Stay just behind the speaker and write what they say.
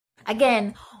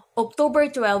Again, October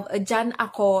 12, dyan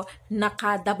ako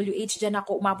naka-WH, dyan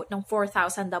ako umabot ng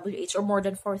 4,000 WH or more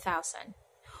than 4,000.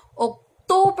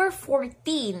 October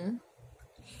 14,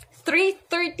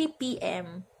 3:30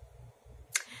 p.m.,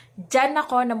 dyan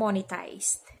ako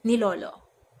na-monetized ni Lolo.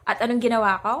 At anong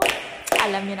ginawa ko?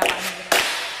 Alam niyo na kung anong ginawa.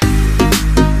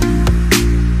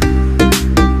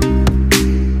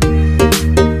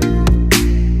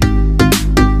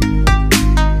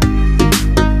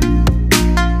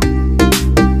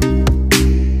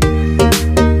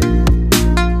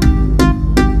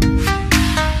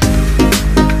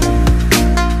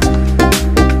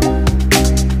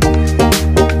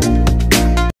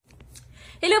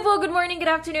 Good morning, good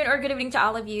afternoon, or good evening to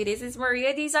all of you. This is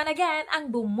Maria Dizon again,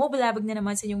 ang bumubulabog na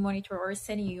naman sa inyong monitor or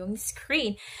sa inyong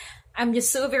screen. I'm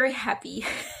just so very happy.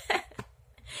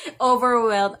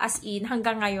 Overwhelmed as in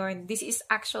hanggang ngayon. This is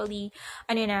actually,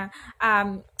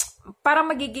 parang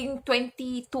magiging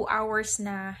 22 hours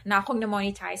na akong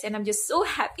na-monetize. And I'm just so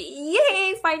happy.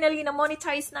 Yay! Finally,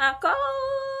 na-monetize na ako!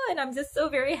 And I'm just so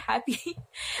very happy.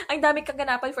 Ang dami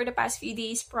kaganapan for the past few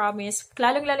days, promise.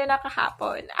 Lalong-lalo na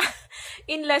kahapon.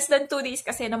 In less than 2 days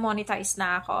kasi na-monetize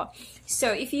na ako.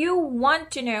 So, if you want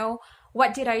to know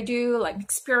what did I do, like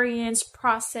experience,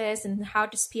 process, and how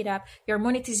to speed up your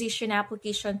monetization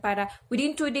application para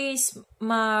within 2 days,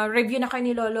 ma-review na kayo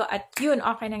ni Lolo at yun,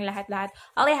 okay ng lahat-lahat.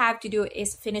 All I have to do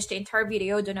is finish the entire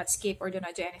video, do not skip or do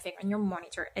not do anything on your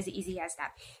monitor, as easy as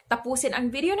that. Tapusin ang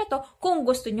video na to kung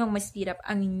gusto nyong ma-speed up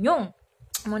ang inyong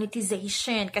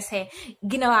monetization kasi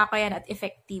ginawa ko yan at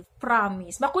effective,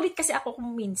 promise. Makulit kasi ako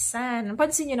kung minsan.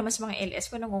 Pansin nyo naman sa mga LS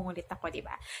ko, nangungulit ako,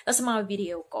 diba? Tapos sa mga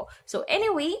video ko. So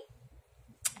anyway,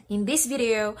 in this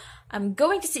video, I'm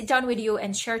going to sit down with you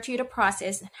and share to you the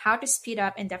process and how to speed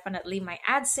up and definitely my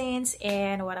AdSense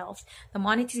and what else, the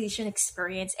monetization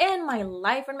experience and my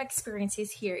life and my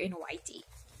experiences here in YT.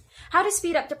 How to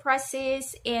speed up the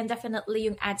process and definitely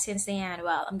yung AdSense na yan.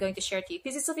 Well, I'm going to share to you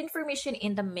pieces of information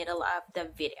in the middle of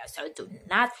the video. So do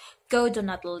not go, do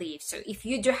not leave. So if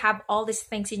you do have all these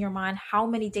things in your mind, how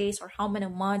many days or how many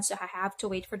months do I have to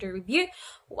wait for the review?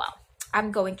 Well,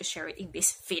 I'm going to share it in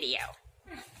this video.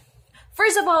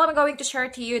 First of all, I'm going to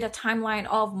share to you the timeline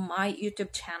of my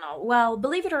YouTube channel. Well,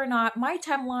 believe it or not, my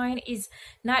timeline is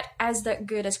not as that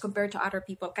good as compared to other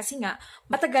people. Kasi nga,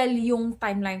 matagal yung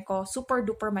timeline ko. Super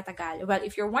duper matagal. Well,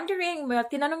 if you're wondering, well,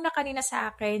 tinanong na kanina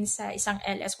sa akin sa isang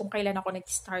LS kung kailan ako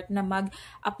nag-start na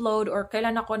mag-upload or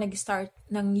kailan ako nag-start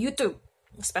ng YouTube,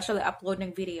 especially upload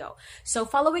ng video. So,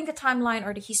 following the timeline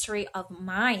or the history of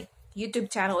my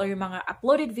YouTube channel or yung mga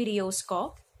uploaded videos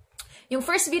ko, yung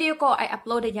first video ko ay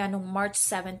uploaded yan noong March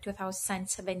 7,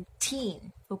 2017.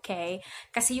 Okay?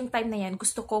 Kasi yung time na yan,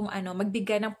 gusto kong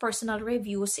magbigay ng personal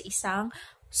review sa isang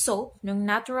soap, ng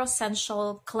Natural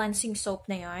Essential Cleansing Soap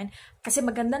na yan. Kasi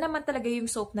maganda naman talaga yung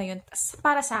soap na yun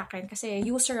para sa akin. Kasi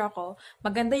user ako.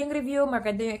 Maganda yung review,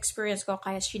 maganda yung experience ko,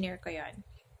 kaya shinare ko yan.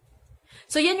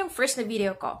 So, yan yung first na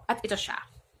video ko. At ito siya.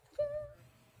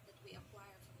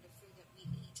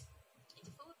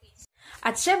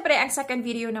 At syempre, ang second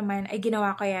video naman ay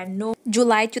ginawa ko yan no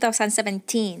July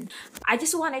 2017. I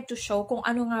just wanted to show kung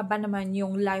ano nga ba naman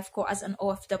yung life ko as an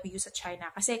OFW sa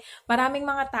China. Kasi maraming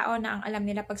mga tao na ang alam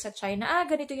nila pag sa China,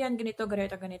 ganito yan, ganito,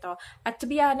 ganito, ganito. At to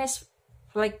be honest,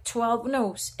 like 11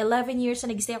 years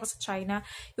na nag-stay ako sa China,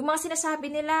 yung mga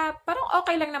sinasabi nila, parang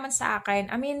okay lang naman sa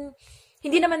akin. I mean,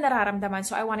 hindi naman nararamdaman.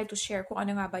 So I wanted to share kung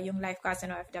ano nga ba yung life ko as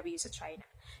an OFW sa China.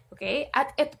 Okay?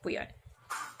 At ito po yun.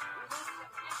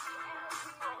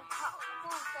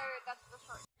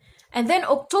 And then,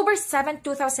 October 7,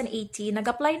 2018,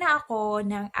 nag-apply na ako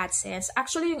ng AdSense.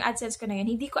 Actually, yung AdSense ko na yun,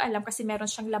 hindi ko alam kasi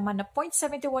meron siyang laman na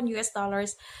 $0.71 US.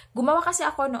 Gumawa kasi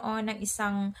ako noon ng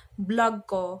isang vlog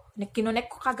ko, na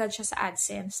kinonect ko kagad siya sa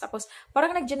AdSense. Tapos,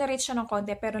 parang nag-generate siya ng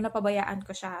konti, pero napabayaan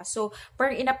ko siya. So,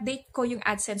 parang in-update ko yung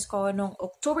AdSense ko noong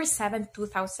October 7,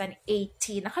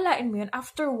 2018. Nakalain mo yun,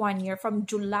 after 1 year, from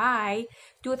July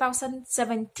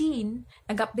 2017,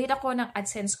 nag-update ako ng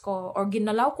AdSense ko or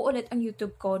ginalaw ko ulit ang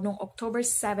YouTube ko noong October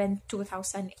 7,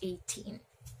 2018.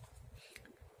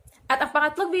 At ang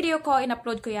pangatlong video ko,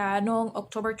 in-upload ko yan noong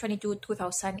October 22,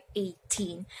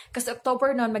 2018. Kasi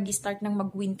October noon, mag-start ng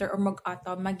mag-winter or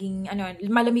mag-autumn, maging,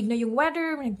 malamig na yung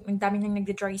weather, ang dami nang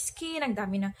nagde-dry skin, ang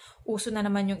dami na uso na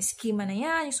naman yung schema na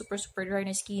yan, yung super, super dry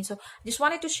na skin. So, just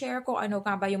wanted to share ko ano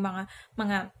nga ba yung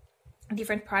mga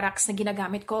different products na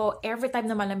ginagamit ko every time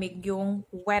na malamig yung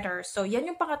weather. So, yan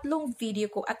yung pangatlong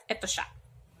video ko at eto siya.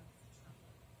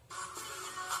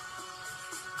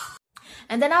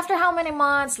 And then after how many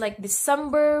months, like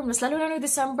December, mas lalo na no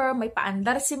December, may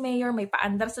paandar si Mayor, may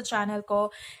paandar sa channel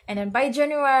ko. And then by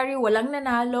January, walang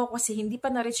nanalo kasi hindi pa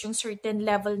na-reach yung certain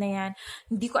level na yan.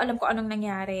 Hindi ko alam kung anong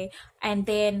nangyari. And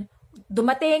then,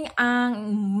 dumating ang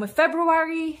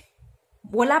February,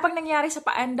 wala pang nangyari sa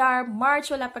paandar.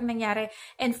 March, wala pang nangyari.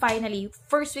 And finally,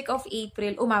 first week of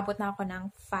April, umabot na ako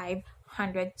ng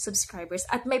 500 subscribers.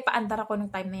 At may paandar ako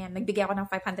nung time na yan. Nagbigay ako ng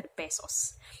 500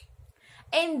 pesos.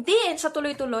 And then, sa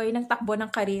tuloy-tuloy ng takbo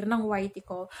ng career ng YT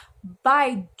ko,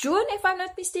 by June, if I'm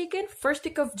not mistaken, first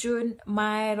week of June,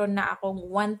 mayroon na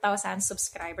akong 1,000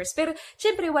 subscribers. Pero,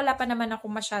 syempre, wala pa naman ako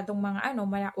masyadong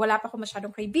wala pa ako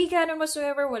masyadong kaibigan or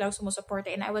whatsoever, walang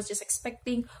sumusuporta, and I was just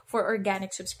expecting for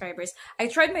organic subscribers.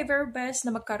 I tried my very best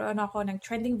na magkaroon ako ng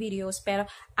trending videos, pero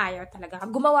ayaw talaga.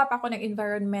 Gumawa pa ako ng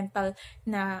environmental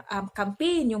na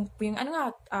campaign, yung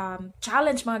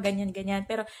challenge, mga ganyan-ganyan.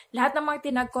 Pero, lahat ng mga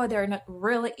tinag ko, they're not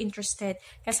really interested.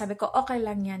 Kaya sabi ko, okay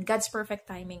lang yan. God's perfect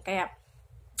timing. Kaya,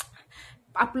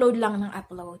 upload lang ng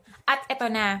upload. At eto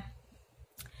na,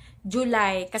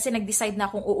 July, kasi nag-decide na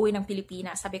akong uuwi ng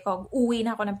Pilipinas. Sabi ko, uuwi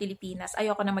na ako ng Pilipinas.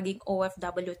 Ayoko na maging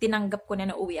OFW. Tinanggap ko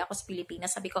na uuwi ako sa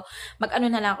Pilipinas. Sabi ko, mag-ano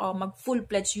na lang ako,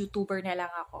 mag-full-fledged YouTuber na lang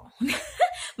ako.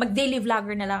 Mag-daily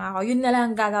vlogger na lang ako. Yun na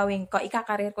lang gagawin ko.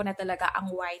 Ikakareer ko na talaga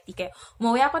ang YT. Kaya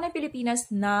umuwi ako ng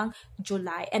Pilipinas ng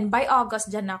July. And by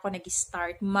August, dyan na ako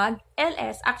nag-start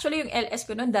mag-LS. Actually, yung LS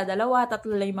ko noon, dadalawa,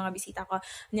 tatlo lang yung mga bisita ko.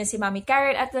 Nandiyan si Mami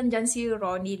Karen at nandiyan si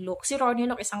Ronnie Luke. Si Ronnie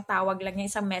Luke, isang tawag lang niya,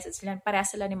 isang message lang. Pareha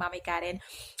sila ni Mami Karen.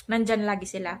 Nandyan lagi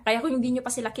sila. Kaya kung hindi nyo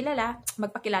pa sila kilala,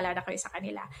 magpakilala na kayo sa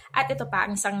kanila. At ito pa,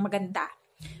 ang isang maganda.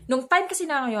 Nung time kasi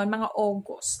na ngayon, mga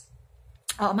August.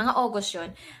 Mga August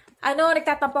yun.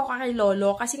 Nagtatampo ako kay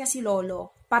Lolo kasi nga si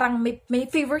Lolo, parang may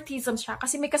favoritism siya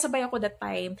kasi may kasabay ako that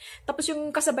time. Tapos yung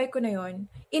kasabay ko na yon,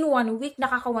 in 1 week,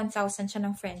 nakaka 1,000 siya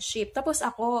ng friendship. Tapos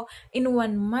ako, in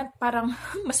 1 month, parang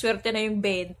maswerte na yung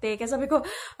 20. Kaya sabi ko,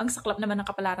 ang saklap naman ng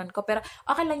kapalaran ko. Pero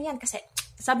okay lang yan kasi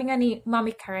sabi nga ni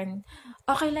Mami Karen,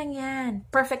 okay lang yan.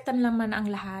 Perfectan naman ang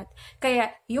lahat. Kaya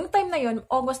yung time na yon,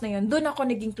 August na yon, doon ako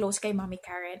naging close kay Mami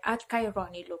Karen at kay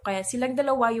Ronnie Luke. Kaya silang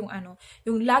dalawa yung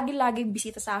yung lagi-laging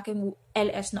bisita sa akin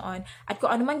LS noon. At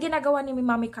kung ano man ginagawa ni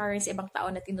Mami Karen sa ibang tao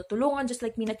na tinutulungan, just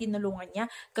like me na tinulungan niya,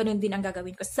 ganun din ang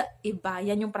gagawin ko sa iba.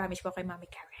 Yan yung promise ko kay Mami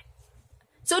Karen.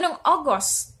 So, nung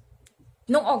August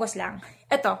lang,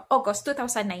 August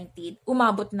 2019,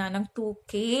 umabot na ng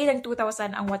 2K, ng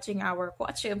 2,000 ang watching hour ko.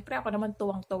 At syempre, ako naman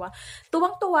tuwang-tuwa.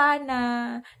 Tuwang-tuwa na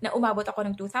umabot ako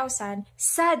ng 2,000.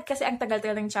 Sad kasi ang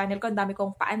tagal-tagal ng channel ko, ang dami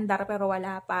kong paandar pero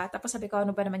wala pa. Tapos sabi ko,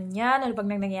 ano ba naman yan? Ano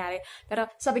bang nangyari? Pero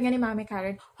sabi nga ni Mami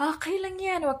Karen, okay lang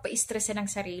yan, huwag pa-stressin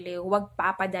ang sarili, huwag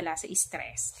papadala sa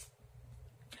stress.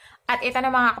 At ito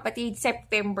na mga kapatid,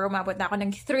 September, umabot na ako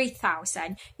ng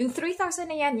 3,000. Yung 3,000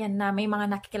 na yan na may mga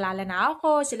nakikilala na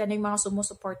ako, sila na yung mga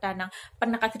sumusuporta ng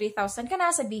pag naka 3,000 ka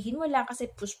na, sabihin mo lang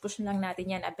kasi push-push lang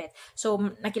natin yan a bit. So,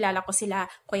 nakilala ko sila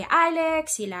Kuya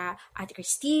Alex, sila Ate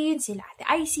Christine, sila Ate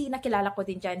Icy, nakilala ko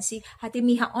din dyan si Ate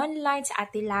Miha Online, si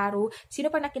Ate Laro.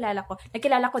 Sino pa nakilala ko?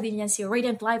 Nakilala ko din yan si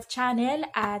Radiant Live Channel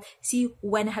at si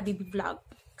When Habibi Vlog.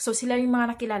 So, sila yung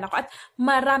mga nakilala ko. At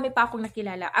marami pa akong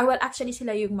nakilala. Actually,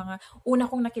 sila yung mga una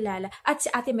kong nakilala. At si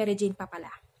Ate Mary Jane pa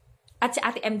pala. At si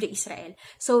Ate MJ Israel.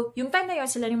 So, yung time na yun,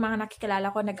 sila yung mga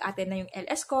nakikilala ko, nag-attend na yung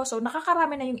LS ko. So,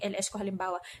 nakakarami na yung LS ko.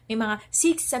 Halimbawa, may mga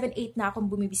 6, 7, 8 na akong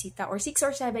bumibisita. Or 6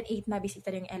 or 7, 8 na bisita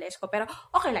na yung LS ko. Pero,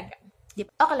 okay lang yan. Diba?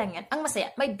 Okay lang yan. Ang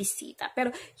masaya, may bisita.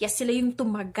 Pero, yes, sila yung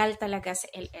tumagal talaga sa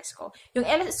LS ko. Yung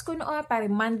LS ko noon,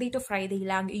 parang Monday to Friday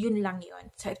lang, yun lang yun.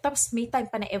 So, tapos may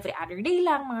time pa na every other day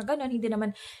lang, mga ganon. Hindi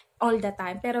naman all the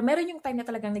time. Pero meron yung time na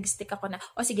talagang nag-stick ako na,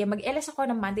 sige, mag-LS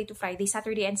ako ng Monday to Friday,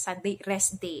 Saturday and Sunday,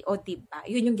 rest day. O, diba?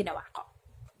 Yun yung ginawa ko.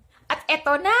 At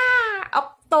eto na!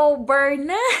 October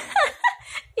na!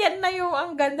 Yan na yung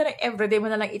ang ganda ng everyday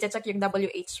mo na lang i-check yung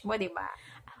WH mo, diba?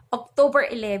 October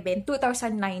 11,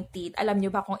 2019, alam nyo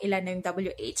ba kung ilan na yung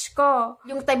WH ko?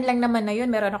 Yung time lang naman na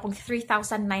yun, meron akong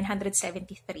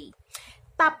 3,973.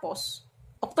 Tapos,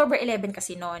 October 11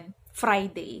 kasi noon,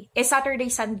 Friday. Saturday,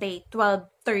 Sunday,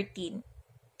 12, 13.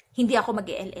 Hindi ako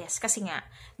mag-LS kasi nga,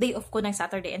 day off ko ng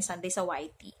Saturday and Sunday sa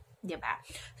YT. Diba?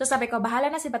 So sabi ko, bahala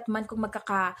na si Batman kung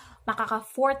makaka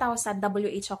 4,000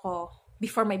 WH ako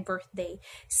before my birthday.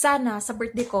 Sana sa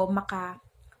birthday ko, maka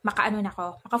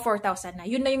 4,000 na.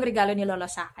 Yun na yung regalo ni Lola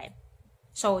sa akin.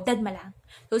 So, dadma lang.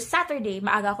 So, Saturday,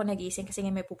 maaga ako nagising kasi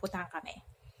nga may pupuntahan kami.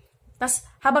 Tapos,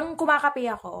 habang kumakape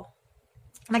ako,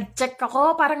 nag-check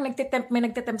ako, parang may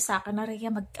nagtitempt sa akin, na Rhea,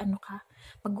 mag-ano ka?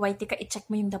 mag-YT ka, i-check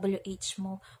mo yung WH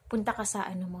mo. Punta ka sa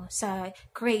sa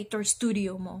creator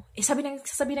studio mo. Sabi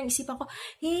ng isipan ko,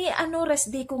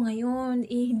 rest day ko ngayon.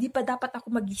 Hindi pa dapat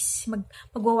ako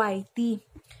mag-YT.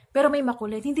 Pero may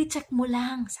makulit, hindi check mo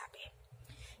lang, sabi.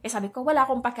 Sabi ko, wala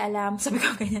akong pakialam. Sabi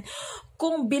ko ganyan.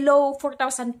 Kung below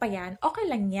 4,000 pa yan, okay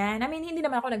lang yan. I mean, hindi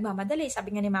naman ako nagmamadali.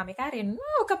 Sabi nga ni Mami Karen,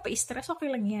 huwag ka pa stress,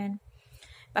 okay lang yan.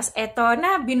 Tapos eto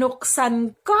na,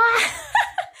 binuksan ko.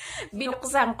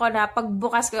 Binuksan ko na,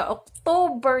 pagbukas ko,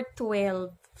 October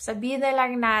 12. Sabihin na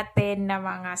lang natin na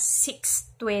mga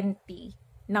 6:20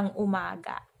 ng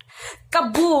umaga.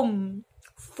 Kaboom!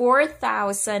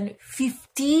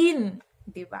 4,015.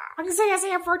 Diba? Ang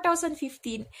saya-saya,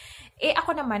 4,015.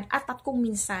 Ako naman, atat kung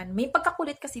minsan. May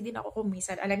pagkakulit kasi din ako kung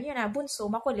minsan. Alam niyo na, bunso,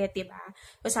 makulit, diba?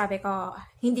 So sabi ko,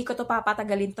 hindi ko to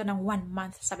papatagalin to ng 1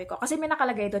 month. Sabi ko, kasi may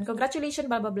nakalagay doon, congratulations,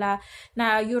 blah, blah, blah,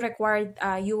 na you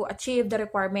achieved the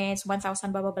requirements,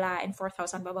 1,000, blah, blah, blah, and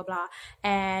 4,000, blah, blah, blah.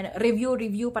 And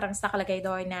review, parang nakalagay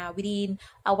doon na within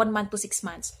 1 month to 6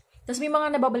 months. Tapos may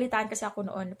mga nababalitaan kasi ako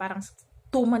noon, parang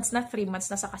 2 months na, 3 months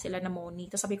na saka sila na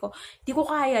money. Tapos sabi ko, di ko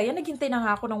kaya. Yan, naghintay na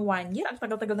nga ako ng 1 year. Ang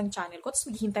tagal-tagal ng channel ko.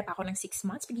 Tapos maghihintay pa ako ng 6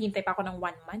 months. Maghihintay pa ako ng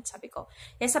 1 month. Sabi ko.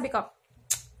 Sabi ko,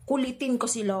 kulitin ko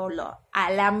si Lolo.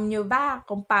 Alam nyo ba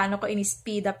kung paano ko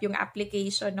in-speed up yung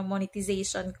application ng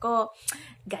monetization ko?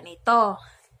 Ganito.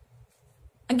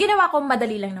 Ang ginawa ko,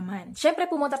 madali lang naman. Siyempre,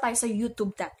 pumunta tayo sa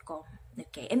youtube.com.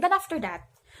 Okay. And then after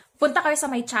that, punta kayo sa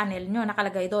my channel nyo,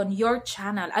 nakalagay doon, your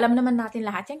channel. Alam naman natin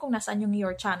lahat yan kung nasaan yung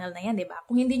your channel na yan, di ba?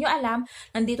 Kung hindi nyo alam,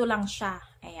 nandito lang siya.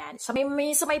 Ayan. Sa may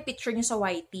picture nyo sa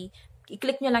YT,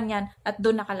 i-click nyo lang yan at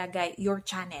doon nakalagay, your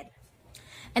channel.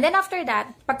 And then after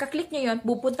that, pagka-click nyo yun,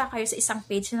 pupunta kayo sa isang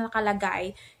page na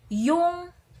nakalagay yung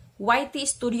YT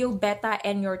Studio Beta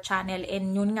and your channel.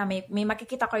 And yun nga, may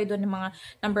makikita kayo doon ng mga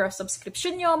number of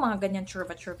subscription nyo, mga ganyan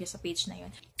churva-churva sa page na yun.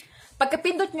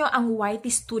 Pagka-pindot nyo ang YT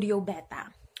Studio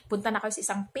Beta, punta na kayo sa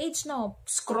isang page,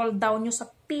 scroll down nyo sa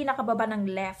pinakababa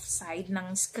ng left side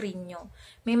ng screen nyo.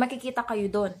 May makikita kayo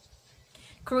doon.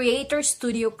 Creator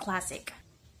Studio Classic.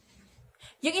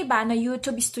 Yung iba na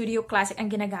YouTube Studio Classic ang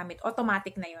ginagamit,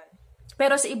 automatic na yon.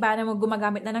 Pero sa iba na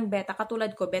gumagamit na ng beta,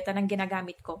 katulad ko, beta ng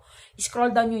ginagamit ko,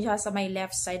 scroll down nyo siya sa may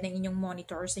left side ng inyong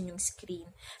monitor sa inyong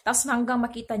screen. Tapos hanggang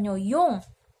makita nyo yung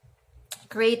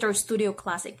Creator Studio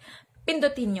Classic.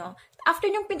 Pindutin nyo. After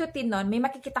nyong pindutin nun, may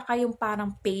makikita kayong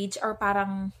parang page or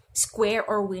parang square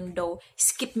or window.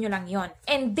 Skip nyo lang yon.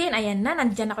 And then, ayan na,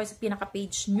 nandyan na kayo sa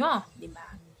pinaka-page nyo. Diba?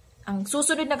 Ang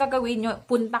susunod na gagawin nyo,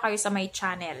 punta kayo sa my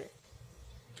channel.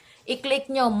 I-click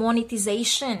nyo,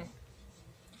 monetization.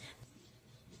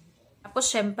 Tapos,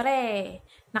 syempre,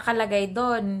 nakalagay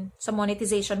doon sa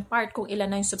monetization part kung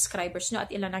ilan na yung subscribers nyo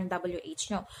at ilan ang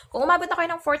WH nyo. Kung umabot na kayo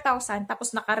ng 4,000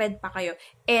 tapos naka-red pa kayo,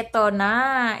 eto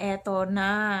na.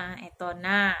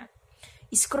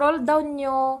 I-scroll down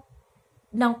nyo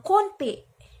ng konti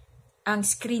ang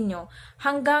screen nyo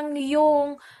hanggang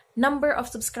yung number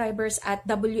of subscribers at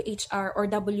WHR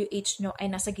or WH nyo ay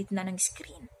nasa gitna ng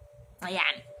screen.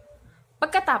 Ayan.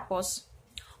 Pagkatapos,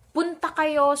 punta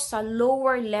kayo sa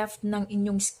lower left ng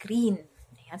inyong screen.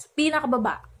 Ayan, sa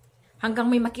pinakababa, hanggang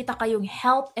may makita kayong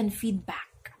help and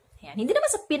feedback. Ayan, hindi naman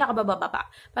sa pinakababa,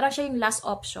 parang siya yung last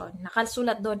option.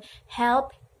 Nakasulat doon, help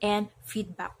and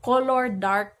feedback. Color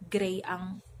dark gray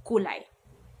ang kulay.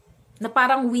 Na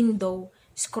parang window,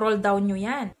 scroll down nyo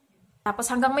yan. Tapos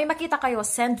hanggang may makita kayo,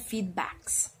 send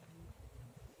feedbacks.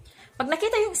 Pag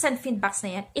nakita yung send feedbacks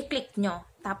na yan, i-click nyo.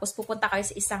 Tapos pupunta kayo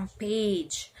sa isang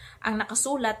page. Ang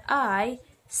nakasulat ay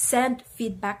send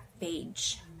feedback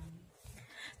page.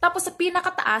 Tapos sa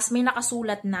pinakataas, may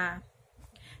nakasulat na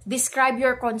describe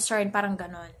your concern, parang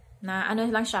ganon. Na ano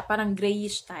lang siya, parang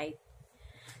grayish type.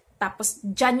 Tapos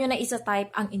dyan nyo na isa-type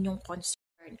ang inyong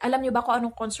concern. Alam nyo ba kung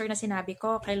anong concern na sinabi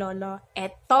ko kay Lolo?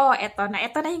 Ito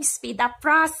na yung speed up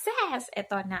process.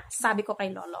 Ito na, sabi ko kay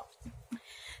Lolo.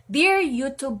 Dear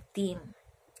YouTube team,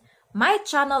 my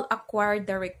channel acquired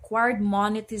the required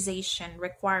monetization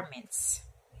requirements.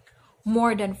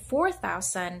 More than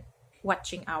 4,000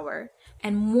 watching hour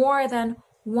and more than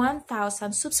 1,000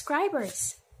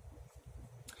 subscribers.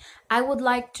 I would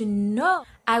like to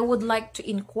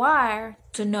inquire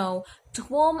to know to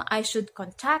whom I should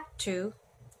contact to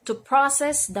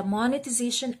process the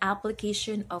monetization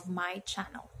application of my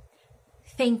channel.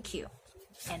 Thank you.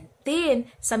 And then,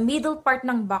 sa middle part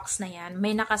ng box na yan,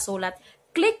 may nakasulat,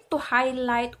 click to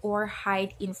highlight or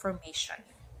hide information.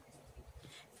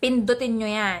 Pindutin nyo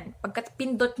yan. Pagkat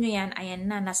pindot nyo yan, ayan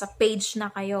na, nasa page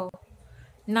na kayo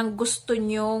nang gusto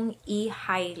nyong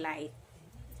i-highlight.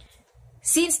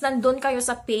 Since nandun kayo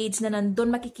sa page na nandun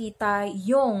makikita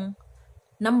yung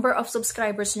number of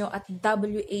subscribers nyo at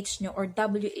WH nyo or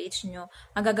WH nyo,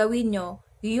 ang gagawin nyo,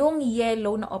 yung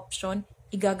yellow na option,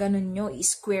 igaganon nyo,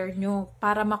 i-square nyo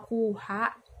para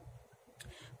makuha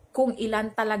kung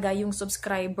ilan talaga yung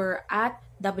subscriber at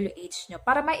WH nyo.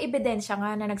 Para may ebidensya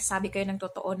nga na nagsabi kayo ng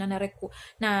totoo na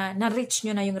na-reach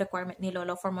nyo na yung requirement ni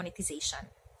Lolo for monetization.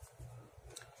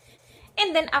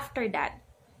 And then after that,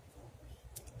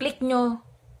 click nyo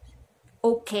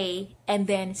okay and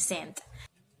then send.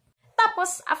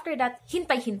 Tapos after that,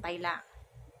 hintay-hintay lang.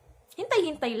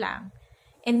 Hintay-hintay lang.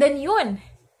 And then yun,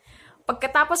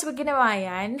 pagkatapos ko ginawa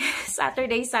yan,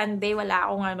 Saturday, Sunday, wala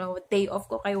akong day off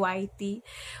ko kay YT.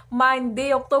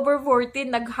 Monday, October 14,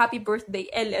 nag-happy birthday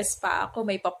LS pa ako.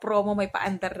 May pa-promo, may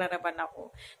pa-andar na naman ako.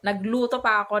 Nagluto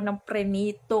pa ako ng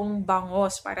prenitong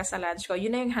bangos para sa lunch ko.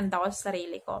 Yun na yung handa ko sa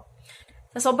sarili ko.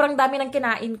 Sa sobrang dami ng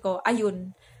kinain ko,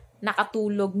 ayun,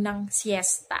 nakatulog ng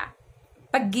siesta.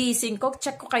 Paggising ko,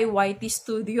 check ko kay YT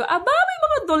Studio, aba, may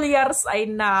mga dolyars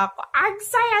ay na ako. Ang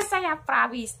saya-saya,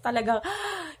 promise. Talagang,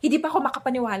 hindi pa ako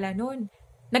makapaniwala nun.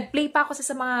 Nag-play pa ako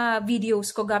sa mga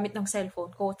videos ko gamit ng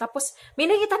cellphone ko. Tapos, may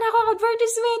nakita na akong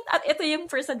advertisement. At ito yung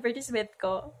first advertisement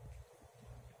ko.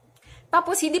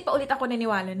 Tapos, hindi pa ulit ako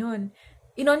naniwala nun.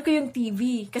 Inon ko yung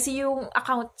TV. Kasi yung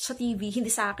account sa TV, hindi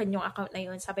sa akin yung account na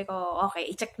yun. Sabi ko, okay,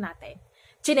 i-check natin.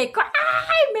 Chinek ko,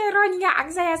 ay, meron nga.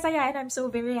 Ang saya-saya. And I'm so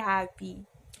very happy.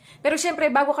 Pero syempre,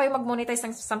 bago kayo mag-monetize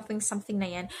ng something na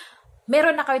yan,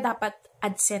 meron na kayo dapat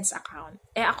AdSense account.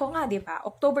 Eh ako nga, di ba?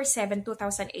 October 7,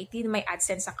 2018, may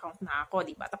AdSense account na ako,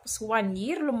 di ba? Tapos 1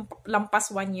 year,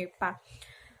 lampas 1 year pa.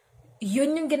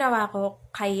 Yun yung ginawa ko,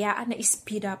 kaya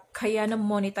na-speed up, kaya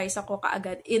na-monetize ako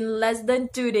kaagad. In less than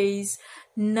 2 days,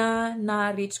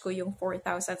 na-reach ko yung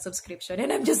 4,000 subscription. And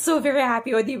I'm just so very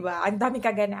happy, o diba? Ang daming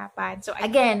kaganapan. So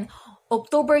again,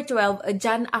 October 12,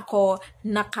 dyan ako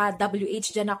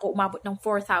naka-WH, dyan ako umabot ng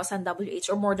 4,000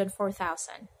 WH or more than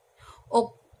 4,000.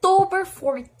 October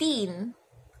 14,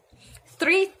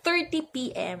 3:30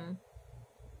 p.m.,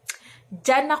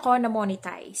 dyan ako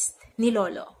na-monetized ni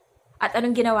Lolo. At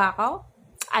anong ginawa ko?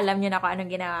 Alam niyo na kung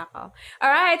anong ginawa ko.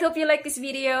 Alright, hope you like this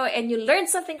video and you learned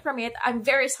something from it. I'm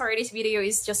very sorry this video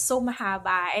is just so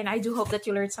mahaba and I do hope that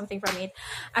you learned something from it.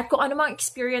 At kung ano mang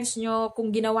experience nyo,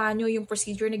 kung ginawa nyo yung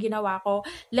procedure na ginawa ko,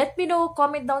 let me know,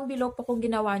 comment down below po kung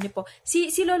ginawa nyo po. Si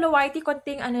Lolo YT,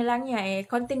 konting ano lang niya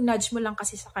konting nudge mo lang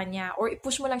kasi sa kanya or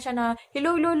i-push mo lang siya na,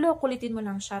 hello Lolo, kulitin mo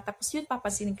lang siya. Tapos yun,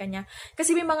 papansinin ka niya.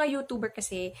 Kasi may mga YouTuber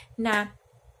kasi na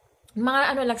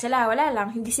mga ano lang sila, wala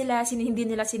lang, hindi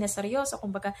nila sinaseryoso,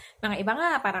 kumbaga mga iba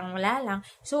nga parang wala lang.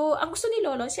 So ang gusto ni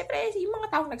Lolo, syempre yung mga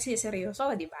taong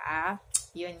nagsiseryoso, di ba?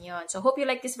 Yun. So hope you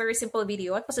like this very simple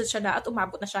video at pasensya na at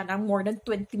umabot na siya ng more than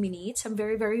 20 minutes. I'm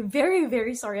very, very, very,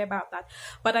 very sorry about that.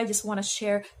 But I just want to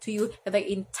share to you the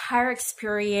entire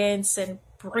experience and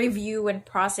preview and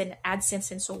process and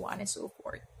AdSense and so on and so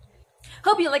forth.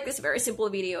 Hope you like this very simple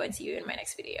video and see you in my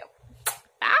next video.